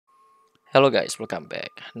Hello guys, welcome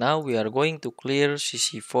back. Now we are going to clear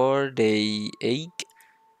CC4 day 8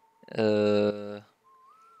 uh,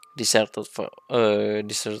 deserted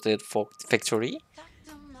factory.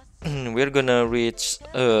 We're gonna reach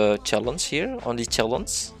a challenge here, only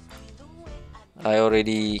challenge. I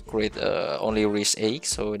already create only race 8,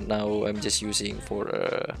 so now I'm just using for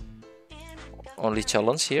only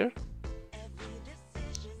challenge here.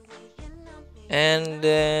 And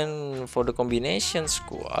then for the combination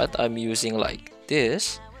squad, I'm using like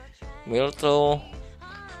this. Myrtle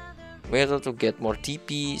to get more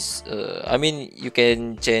TPs. I mean, you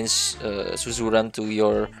can change Suzuran to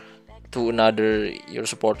another your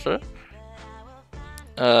supporter.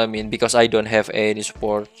 I mean, because I don't have any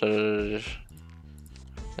supporter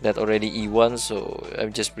that already E1, so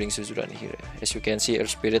I'm just bring Suzuran here. As you can see,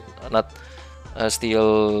 Earth Spirit not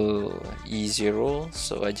still E0,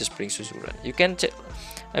 so I just bring Suzuran. You can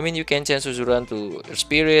change Suzuran to Earth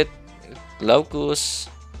Spirit, Glaucus,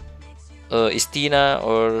 Istina,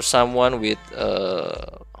 or someone with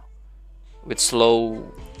slow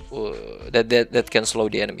that can slow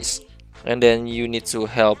the enemies. And then you need to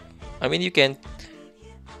help. I mean, you can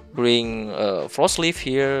bring Frost Leaf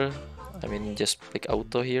here. I mean, just pick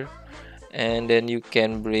auto here, and then you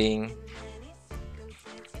can bring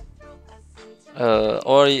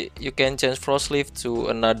or you can change Frost Leaf to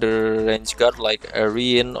another range guard like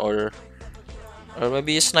Aryan or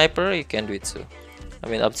maybe a sniper. You can do it too. I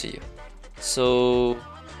mean, up to you. So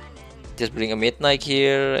just bring a Midnight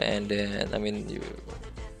here, and then I mean,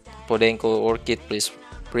 Podenko, Orchid, please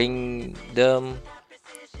bring them.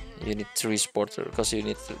 You need 3 supporter because you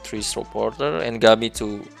need 3 supporter, and Gami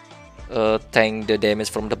to tank the damage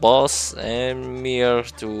from the boss, and Mir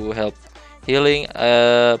to help healing.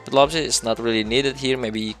 Pelopsis is not really needed here.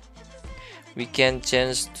 Maybe we can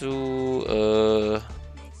change to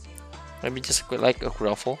maybe just like a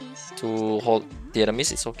Gravel to hold the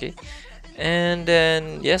enemies. It's okay. And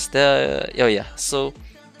then yes, so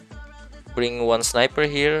bring one sniper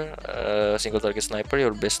here, single target sniper,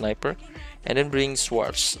 your best sniper, and then bring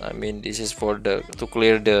swords. I mean, this is for the to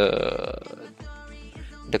clear the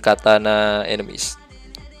katana enemies.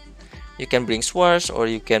 You can bring swords, or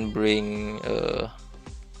you can bring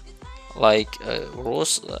like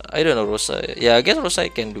Rose. I don't know, Rosa. Yeah, I guess Rosa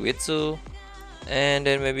can do it too. And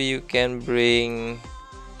then maybe you can bring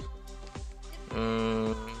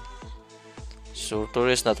um, Surtur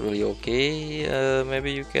is not really okay.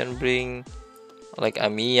 Maybe you can bring like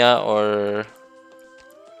Amiya, or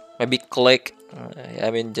maybe Click.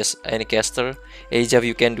 I mean, just any caster. Ajav,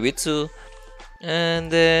 you can do it too.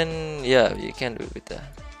 And then yeah, you can do it with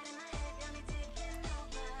that.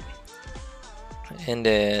 And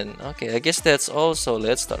then okay, I guess that's all. So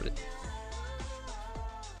let's start it.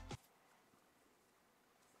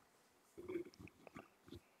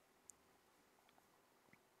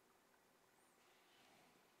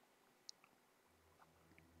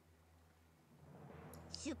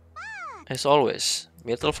 As always,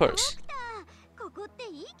 metal first.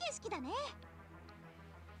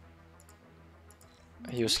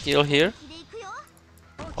 Use skill here.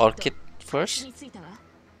 Orchid first,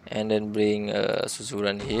 and then bring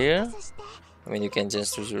Suzuran here. I mean, you can change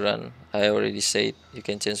Suzuran. I already said you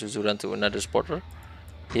can change Suzuran to another supporter.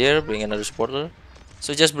 Here, bring another supporter.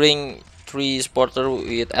 So just bring 3 supporter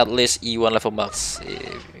with at least E1 level max.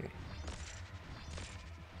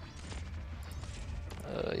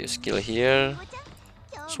 Use skill here.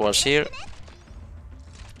 Swords here.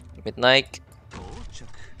 Midnight.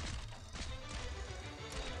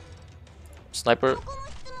 Sniper.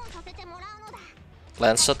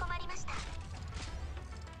 Lancet.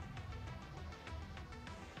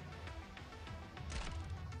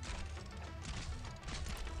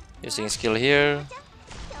 Using skill here.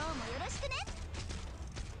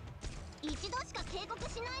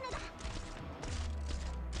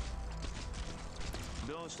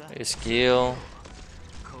 Use skill.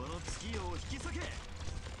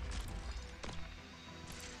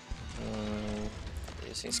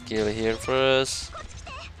 Using skill here first.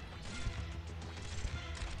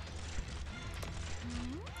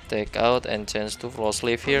 Take out and change to Frost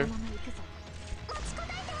Leaf here.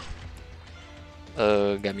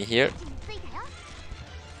 Gami here.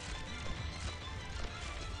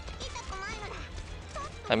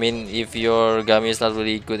 I mean, if your Gami is not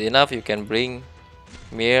really good enough, you can bring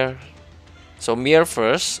Mir. So Mir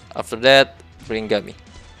first, after that bring Gami.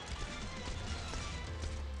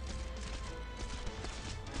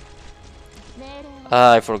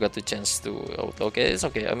 I forgot to change to auto. Okay, it's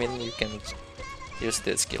okay. I mean, you can use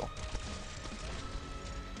that skill.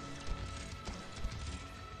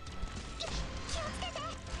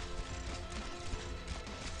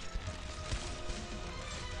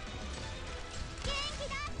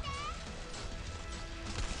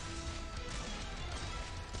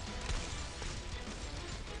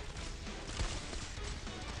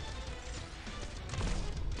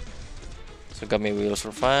 Kagami will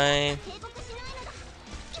survive.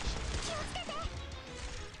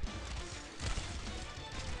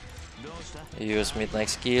 Use midnight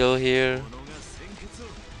skill here.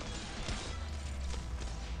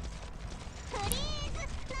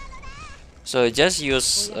 So just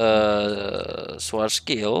use sword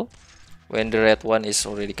skill when the red one is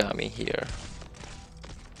already coming here.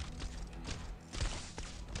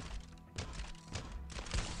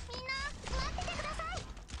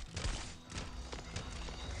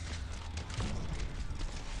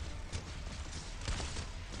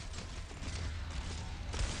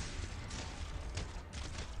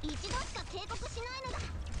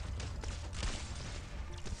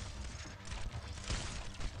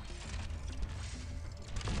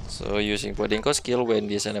 So using Podenko skill when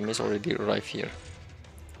these enemies already arrive here.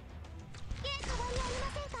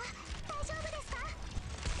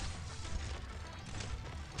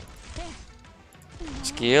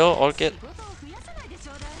 Skill, orchid.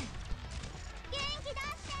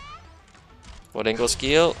 Podenko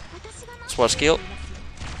skill. Sword skill.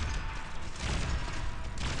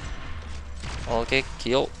 Okay,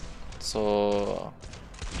 kill. So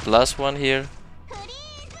the last one here.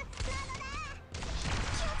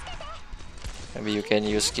 Maybe you can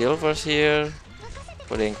use skill first here.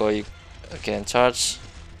 Podenko you can charge.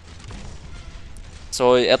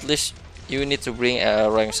 So at least you need to bring a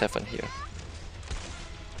rank 7 here.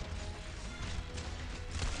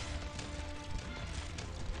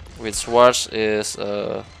 With swords is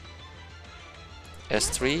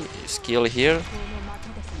S3 skill here.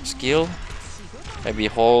 Skill. Maybe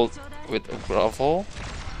hold with a gravel.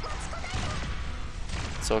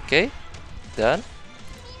 It's okay. Done.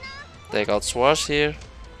 Take out swords here.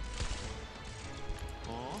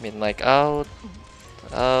 Midnight out.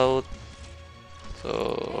 Out.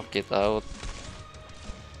 So get out.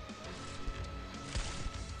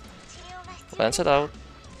 Lancet out.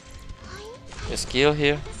 A skill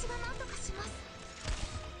here.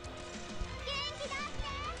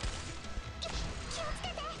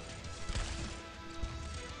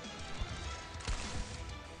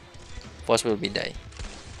 Boss will be die.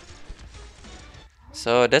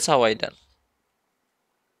 So that's how I done.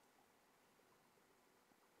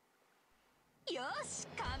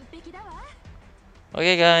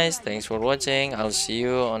 Okay guys, thanks for watching. I'll see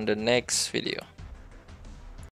you on the next video.